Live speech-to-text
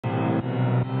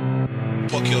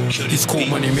He's called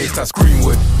money mates, that's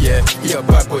Greenwood. Yeah, he a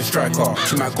bad boy striker.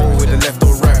 He might go with the left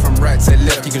or right, from right to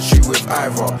left, he can shoot with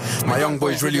either. My young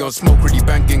boy's really on smoke, really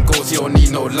banging goals, he don't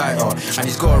need no lighter. And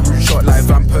he's got a root shot like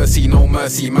Van Persie, no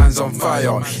mercy, man's on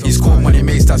fire. He's called money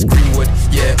mates, that's Greenwood.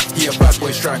 Yeah, he a bad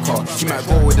boy striker. He might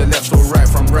go with the left or right,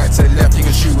 from right to left, he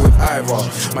can shoot with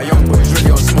either. My young boy's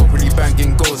really on smoke, really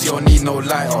banging goals, he don't need no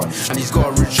lighter. And he's got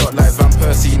a root shot like Van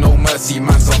Persie, no mercy,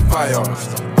 man's on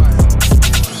fire.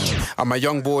 I'm a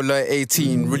young baller,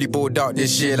 18, really balled out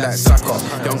this year like Saka.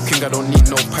 Young king, I don't need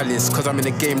no palace, cause I'm in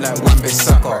the game like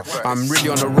Wan-Bissaka. I'm really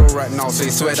on the roll right now, so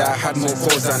they swear that I had more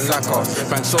goals than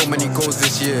Laka. Ran so many goals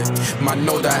this year, man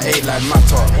know that I ain't like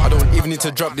matter. I don't even need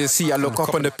to drop this seat, I look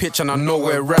up on the pitch and I know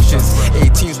where Rash is.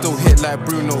 18 still hit like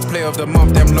Bruno, player of the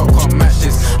month, them lot can't match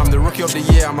this. I'm the rookie of the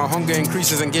year, and my hunger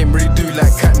increases and game really do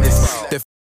like Katniss.